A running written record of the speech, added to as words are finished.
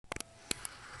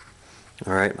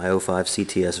Alright, my 05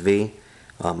 CTS-V.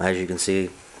 As you can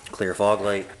see, clear fog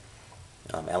light,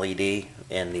 LED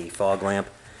in the fog lamp,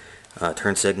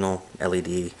 turn signal,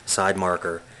 LED side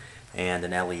marker, and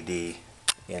an LED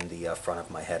in the front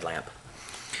of my headlamp.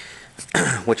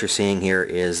 What you're seeing here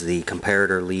is the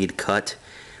comparator lead cut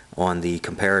on the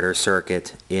comparator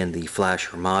circuit in the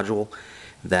flasher module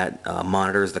that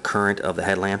monitors the current of the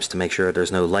headlamps to make sure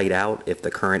there's no light out. If the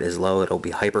current is low, it'll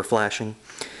be hyper flashing.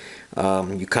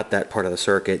 You cut that part of the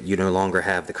circuit, you no longer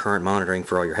have the current monitoring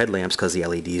for all your headlamps because the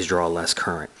LEDs draw less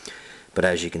current. But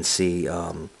as you can see,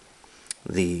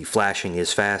 the flashing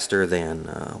is faster than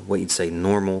what you'd say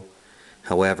normal.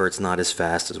 However, it's not as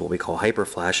fast as what we call hyper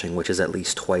flashing, which is at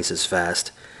least twice as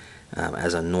fast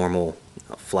as a normal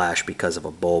flash because of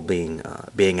a bulb being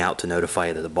out to notify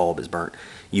you that the bulb is burnt.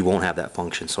 You won't have that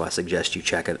function, so I suggest you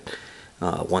check it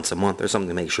once a month or something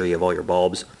to make sure you have all your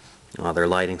bulbs they're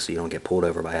lighting so you don't get pulled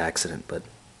over by accident. But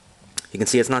you can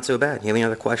see it's not so bad. You have any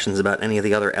other questions about any of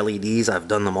the other LEDs? I've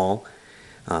done them all.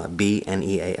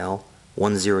 BNEAL1022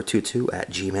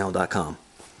 @gmail.com.